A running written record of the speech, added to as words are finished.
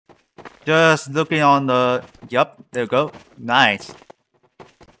Just looking on the... Yep, there you go. Nice.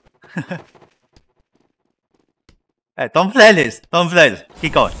 Hey, don't play this. Don't play this.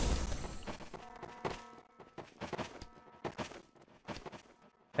 Keep going.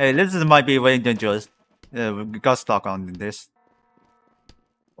 Hey, this might be very dangerous. We got stuck on this.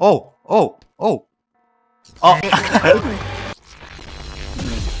 Oh! Oh! Oh! Oh!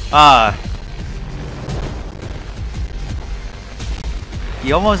 Ah!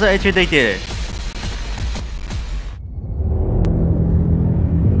 You almost actually did it.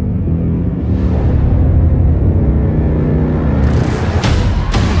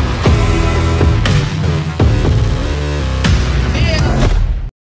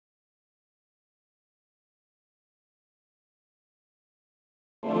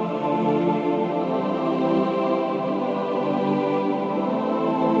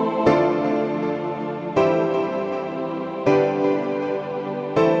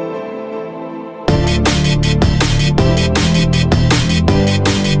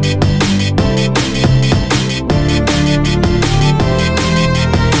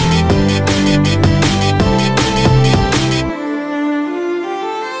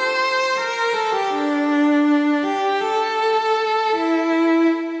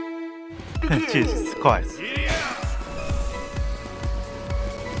 Jesus Christ.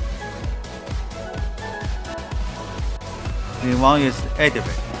 The one is edible.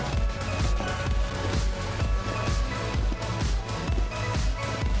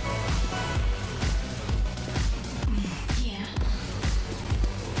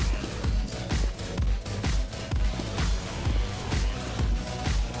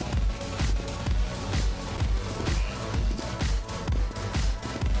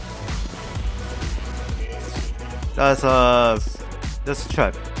 That's this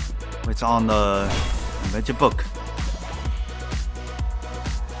trap, which on the magic book.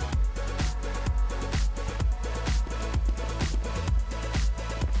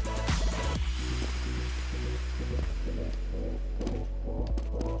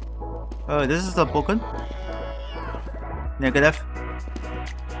 Oh, this is a broken. Negative.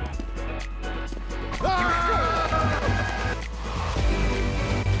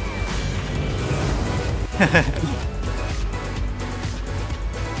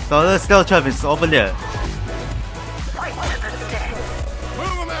 So the stealth trap is over there.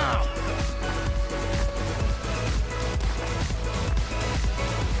 Move him out.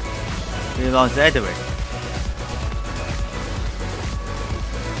 We launch anyway.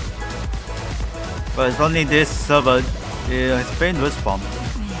 But it's only this server has been respawned.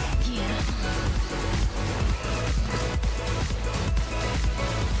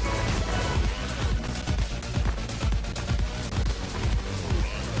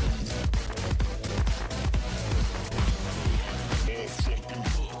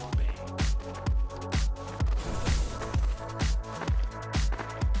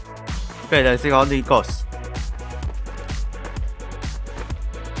 Okay, let's see how it goes.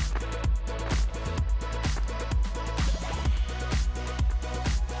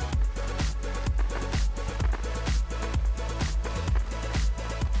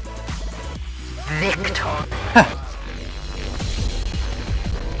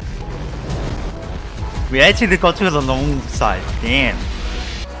 We actually got to the long side. Damn.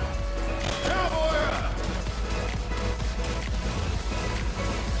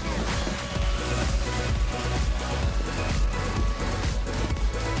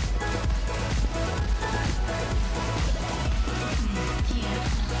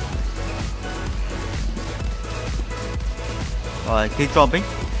 Alright, keep jumping.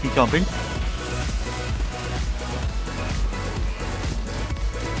 Keep jumping.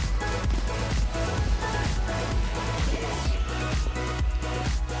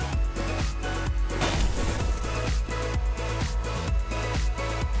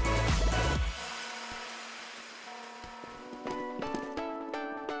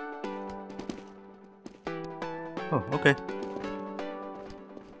 Oh, okay.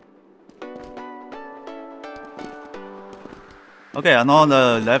 Okay, and on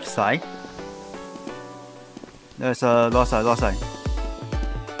the left side, there's a left side, left side.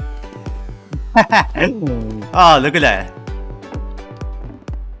 Ah, look at that.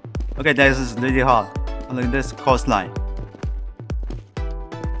 Okay, this is really hard. On this coastline.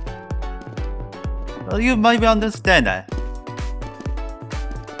 Well, you might understand that.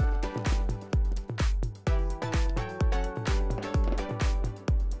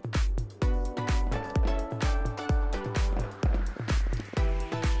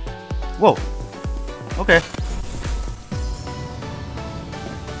 Whoa. Okay.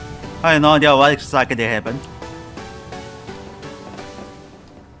 I have no idea what exactly happened.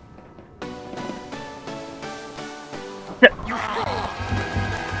 Giddy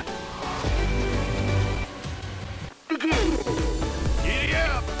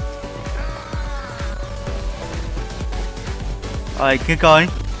up! Alright, keep going.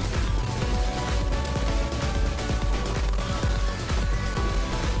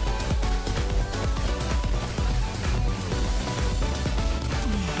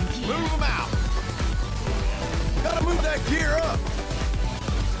 Move them out! Gotta move that gear up!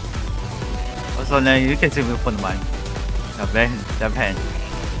 Also, now you can see me from mine. That pen.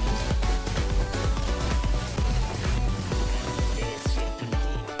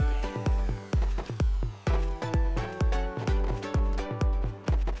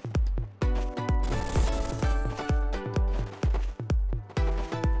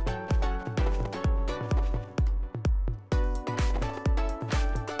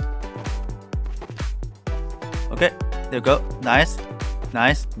 Okay, there you go. Nice,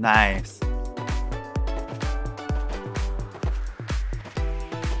 nice, nice.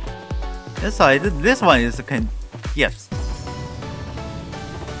 This one is yes.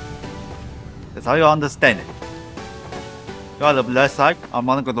 That's how you understand it. You are the left side. I'm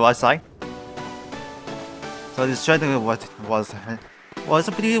on the right side. So this strategy was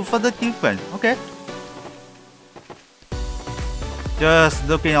pretty further different. Okay. Just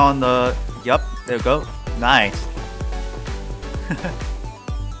looking on the yep. There you go. Nice.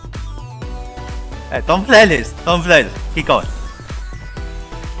 Hey, don't play this. Don't play this. Keep going.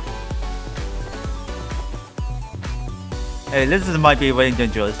 Hey, this might be very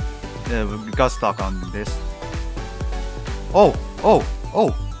dangerous. We got stuck on this. Oh, oh,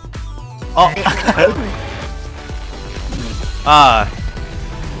 oh. Oh. Ah.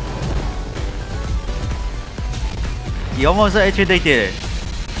 You almost actually did it.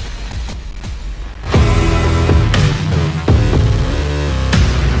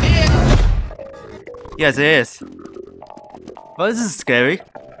 Yes, it is. Well, this is scary.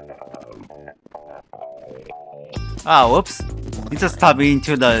 Ah, whoops. He just tapped me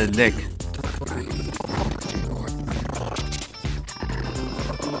into the leg.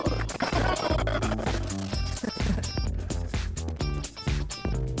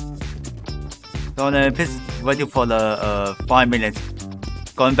 So then please waiting for the 5 minutes.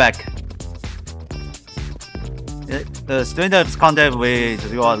 Going back. The student's contact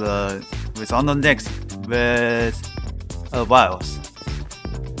with you are with on the next with virus.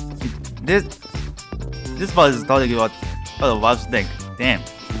 This part is talking about the virus thing. Damn.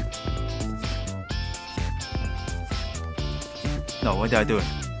 No, what did I do?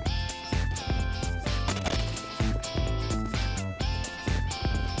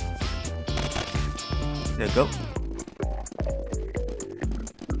 There you go.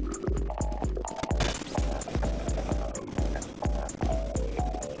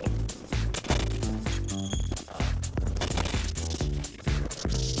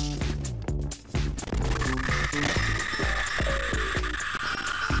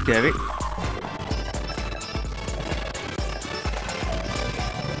 Scary.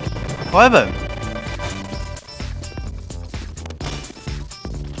 However,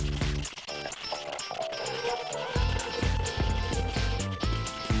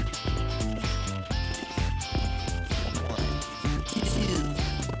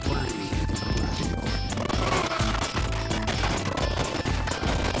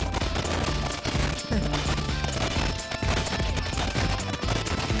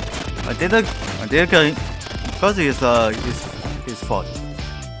 I did kill him because it's his fault.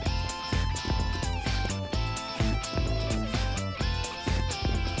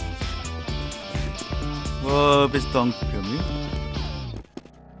 Whoa, please don't kill me.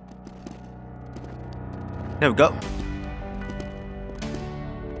 There we go.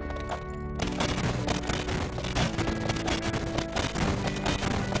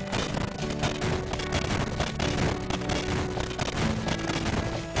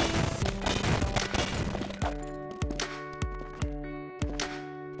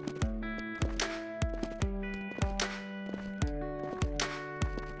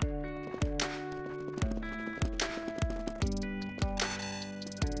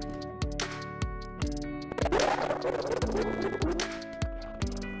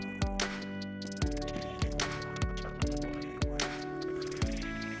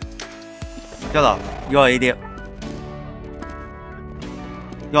 Shut up, you're an idiot.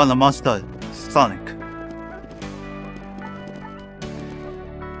 You're the monster, Sonic.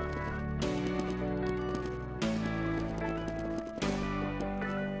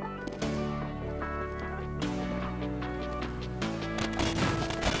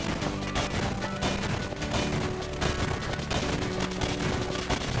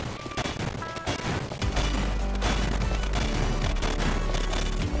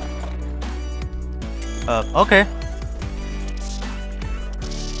 Okay.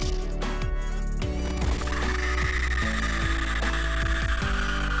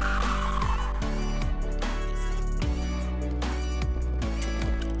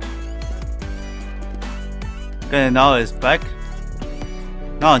 Okay, now it's back.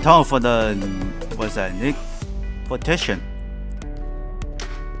 Now I'm time for the what's that? Nick Protection.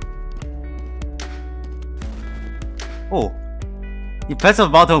 Oh, you press the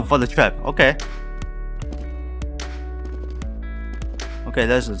button for the trap. Okay. Okay,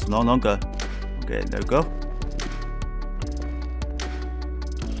 this is no longer. Okay, there we go.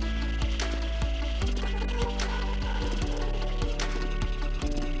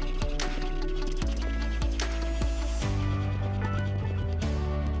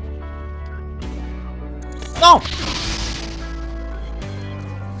 No!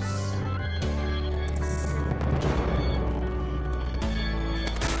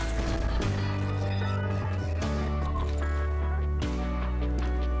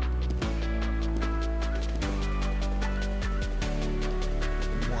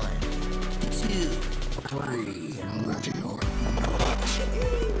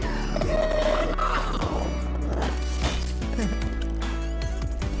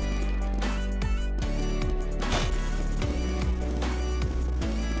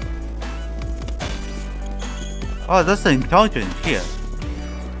 Oh, that's the intelligence here.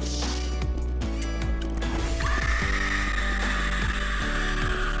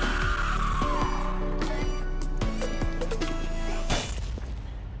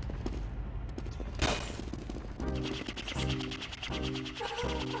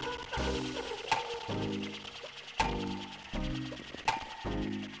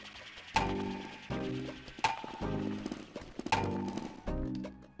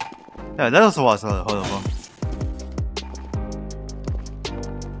 Yeah, that was horrible.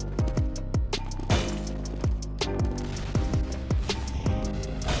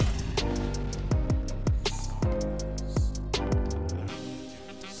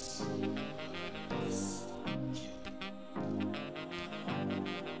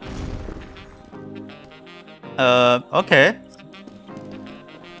 Okay.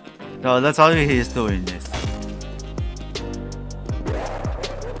 No, that's all he's doing this.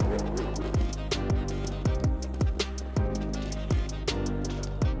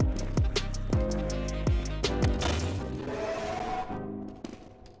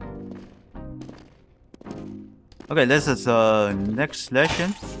 Okay, this is next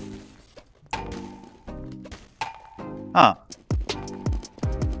session. Ah.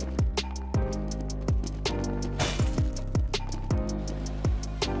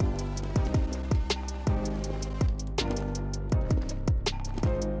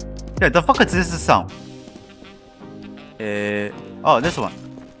 Yeah, the fuck is this sound? Oh, this one.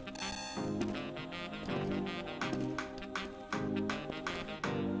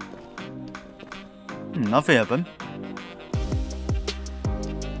 Nothing happened.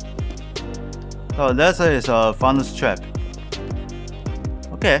 Oh, this is a funnel trap.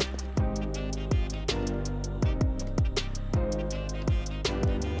 Okay.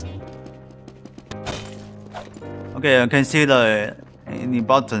 Okay, I can see the any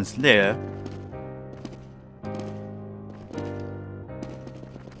buttons there.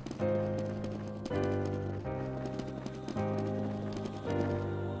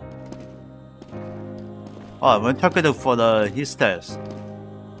 Oh, we're targeted for his stairs.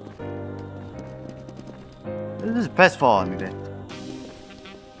 This is best for me then.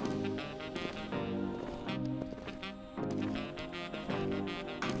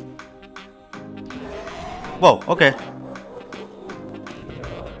 Whoa, okay.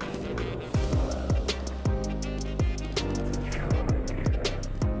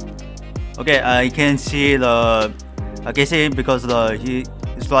 Okay, I can see because he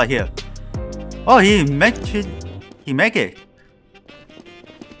is right here. Oh, he make it.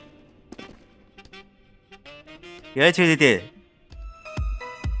 He actually did.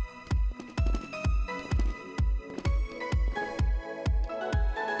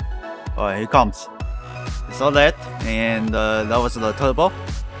 Oh, he comes. I saw that, and that was the turbo.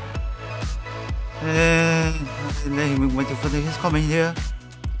 And then he went to finish his coming here.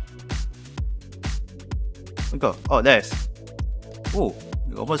 We go. Oh, there's. Oh,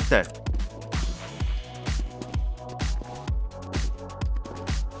 almost dead.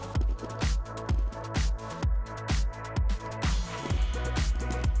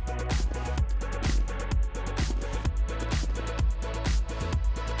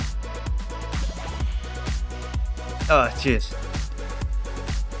 Oh, jeez.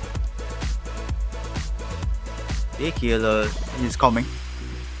 Big killer is coming.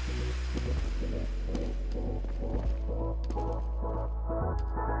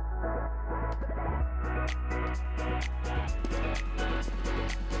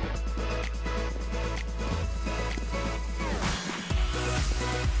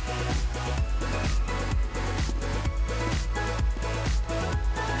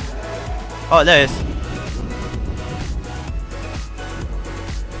 Oh, there it is.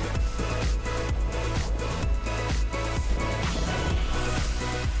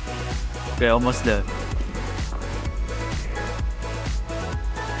 Okay, almost there.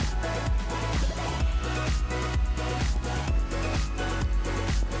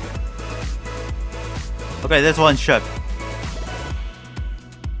 Okay, there's one ship.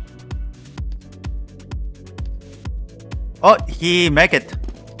 Oh, he make it.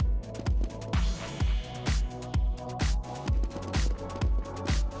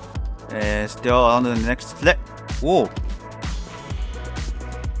 Still on the next flip. Whoa.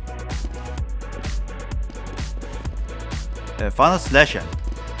 Final selection.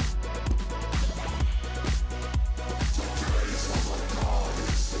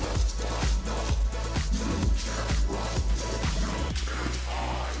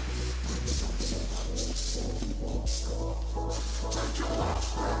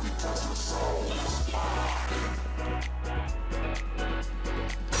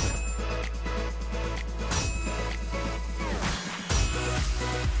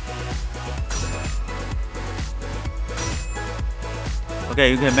 Okay,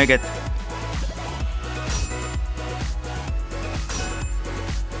 you can make it.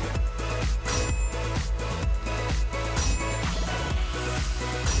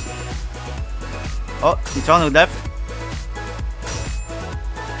 Oh, it's on the left.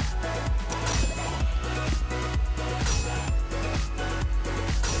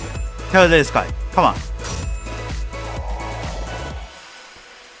 Kill this guy. Come on.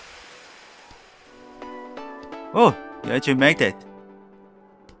 Oh, you actually made it.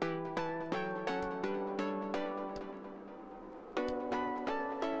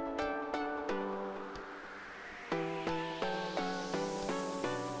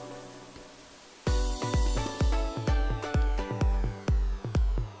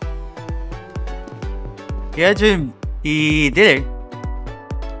 He did it.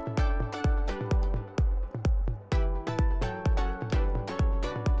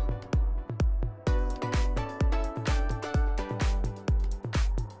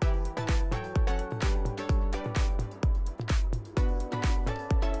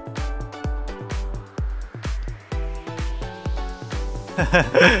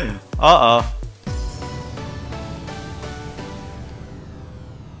 Uh-oh.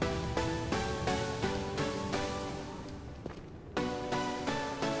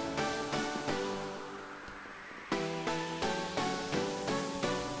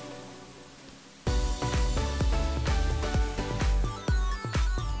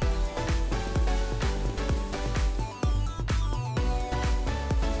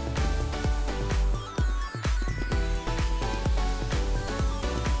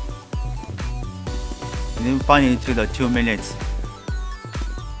 You didn't find it to the 2 minutes.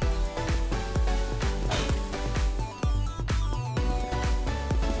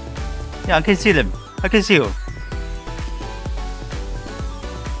 Yeah, I can see them. I can see you.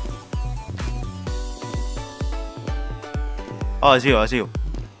 Oh, I see you. I see you.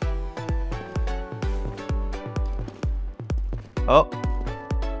 Oh.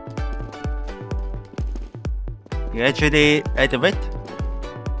 You actually activate?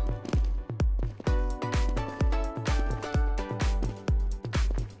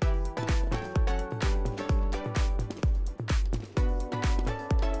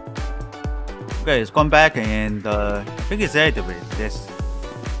 Okay, it's gone back and I think it's activated. Yes.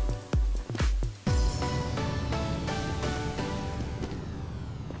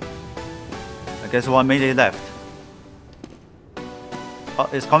 I guess 1 minute left. Oh,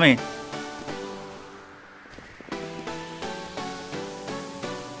 it's coming.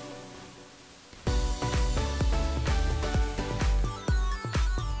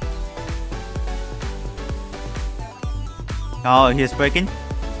 Now he's breaking.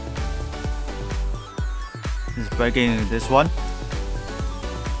 He's breaking this one.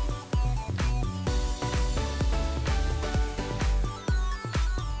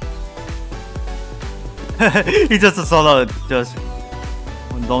 He just solo just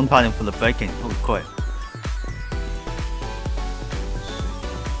long time for the breaking. Oh, quick.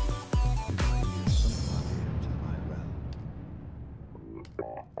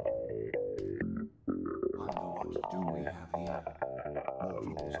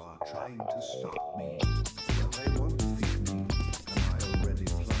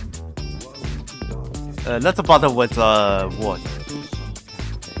 Let's bother with what?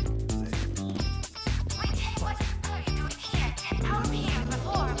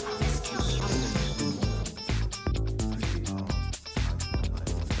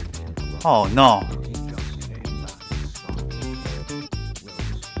 Oh no.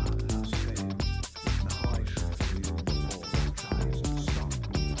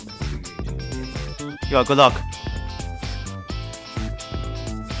 Yo, good luck.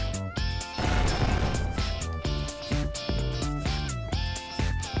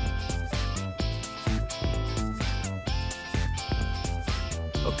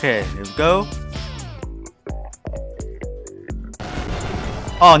 Okay, here we go.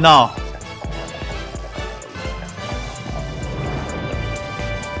 Oh no.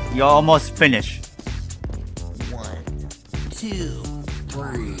 You're almost finished. 1, 2,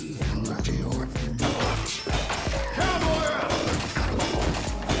 3.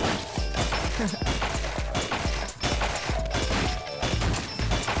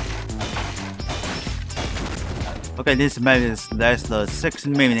 Okay, this match is lasts 6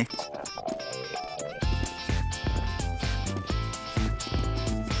 minutes.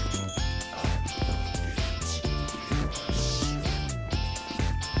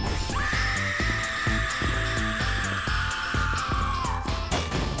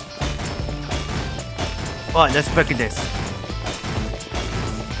 Alright, let's break this.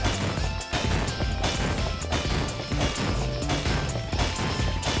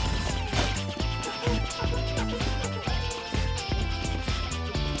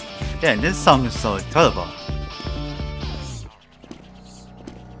 Damn, this song is so terrible.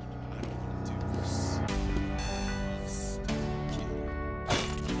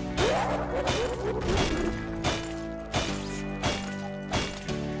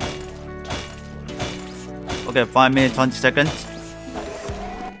 Okay, 5 minutes 20 seconds.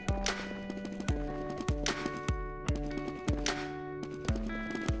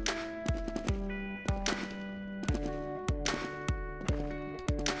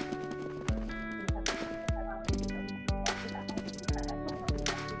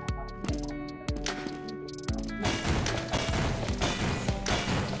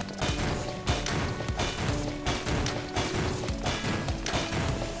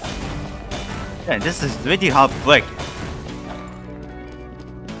 Yeah, this is really hard to break.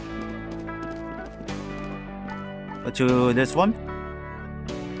 Go to this one.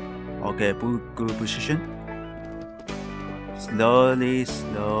 Okay, good position. Slowly,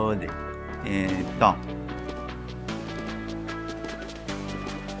 slowly, and down.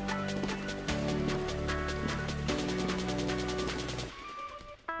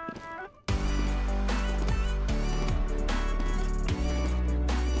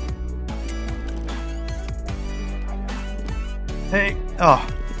 Hey, oh.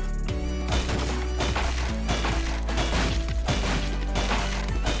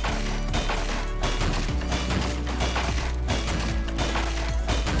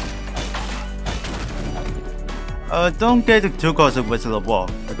 Don't get too close with the wall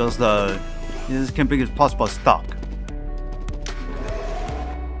because this can be possible stuck.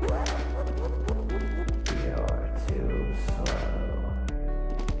 You're too slow.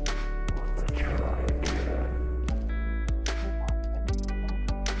 Want to try again?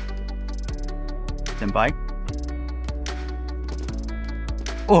 Stand by.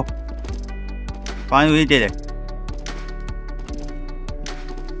 Oh! Finally did it.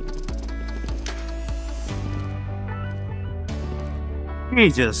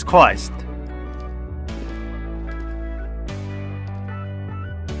 Jesus Christ.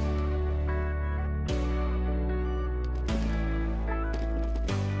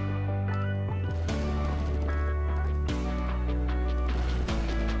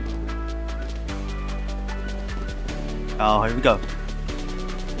 Oh, here we go.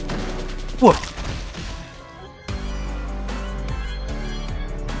 Whoa.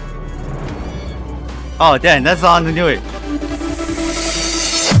 Oh, damn, that's all I knew it.